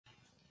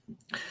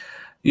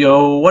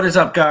Yo, what is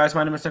up, guys?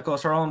 My name is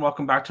Nicholas Earle, and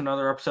welcome back to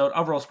another episode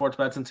of Earle Sports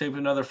Bets and save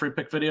another free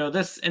pick video.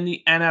 This in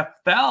the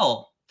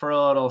NFL for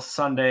a little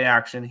Sunday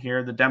action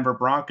here. The Denver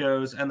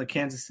Broncos and the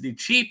Kansas City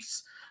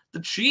Chiefs.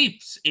 The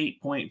Chiefs,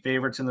 8-point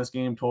favorites in this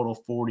game,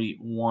 total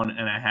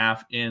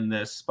 41.5 in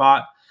this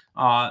spot.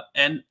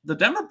 And the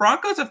Denver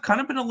Broncos have kind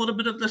of been a little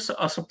bit of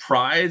a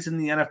surprise in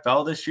the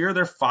NFL this year.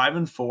 They're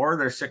 5-4.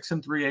 They're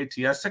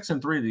 6-3 ATS,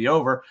 6-3 the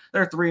over.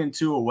 They're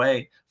 3-2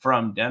 away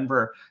from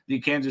Denver. The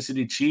Kansas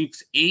City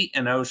Chiefs,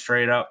 8-0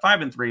 straight up,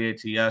 5-3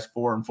 ATS,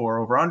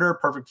 4-4 over under,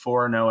 perfect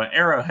 4-0 at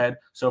Arrowhead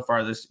so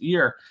far this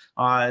year.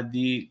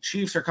 The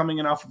Chiefs are coming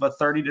in off of a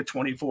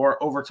 30-24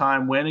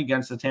 overtime win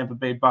against the Tampa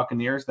Bay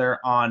Buccaneers. They're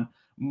on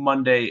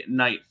Monday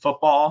Night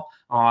Football.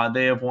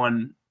 They have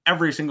won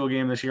every single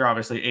game this year,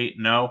 obviously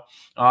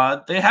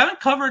 8-0. They haven't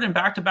covered in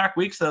back-to-back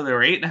weeks, though. They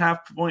were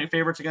 8.5-point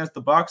favorites against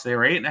the Bucs. They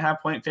were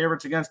 8.5-point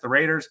favorites against the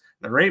Raiders.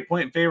 They're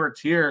 8-point favorites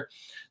here.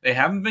 They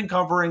haven't been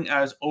covering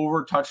as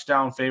over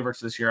touchdown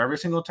favorites this year. Every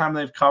single time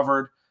they've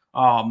covered,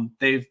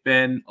 they've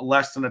been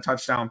less than a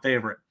touchdown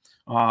favorite.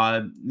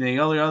 The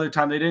only other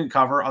time they didn't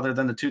cover, other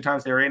than the two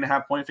times they were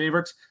 8.5-point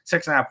favorites,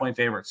 6.5-point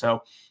favorites.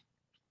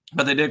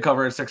 But they did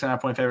cover as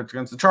 6.5-point favorites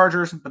against the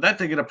Chargers, but that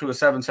did get up to a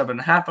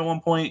 7.5 at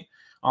one point.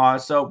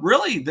 So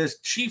really, this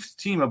Chiefs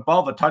team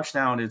above a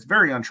touchdown is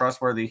very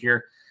untrustworthy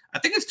here. I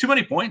think it's too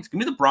many points. Give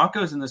me the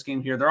Broncos in this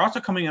game here. They're also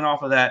coming in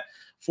off of that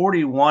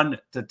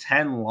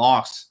 41-10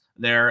 loss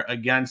there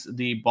against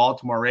the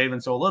Baltimore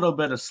Ravens. So a little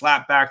bit of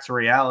slap back to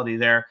reality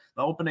there.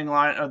 The opening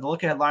line, the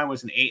look-ahead line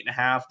was an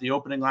 8.5. The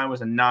opening line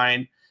was a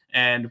 9.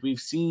 And we've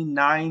seen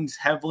 9s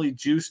heavily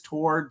juiced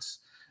towards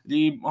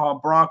the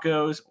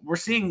Broncos. We're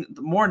seeing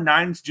more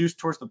 9s juiced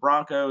towards the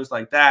Broncos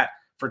like that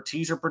for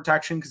teaser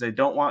protection because they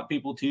don't want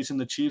people teasing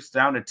the Chiefs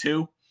down to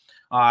 2.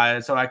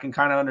 So I can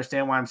kind of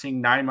understand why I'm seeing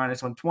 9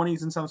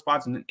 -120s in some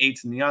spots and then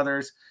 8s in the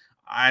others.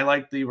 I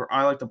like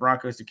the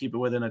Broncos to keep it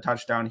within a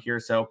touchdown here.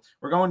 So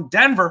we're going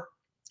Denver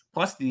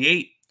plus the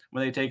 8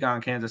 when they take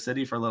on Kansas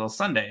City for a little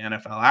Sunday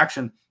NFL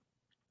action.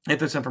 If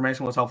this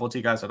information was helpful to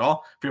you guys at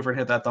all, feel free to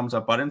hit that thumbs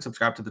up button,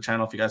 subscribe to the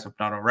channel if you guys have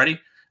not already,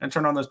 and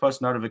turn on those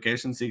post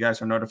notifications so you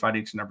guys are notified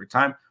each and every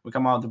time we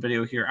come out with a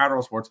video here at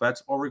Earle Sports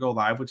Bets, or we go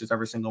live, which is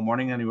every single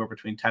morning, anywhere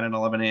between 10 and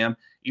 11 a.m.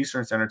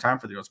 Eastern Standard Time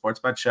for the Earle Sports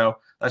Bet Show.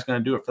 That's going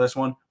to do it for this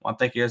one. I want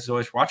to thank you guys as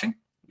always for watching.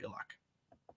 Good luck.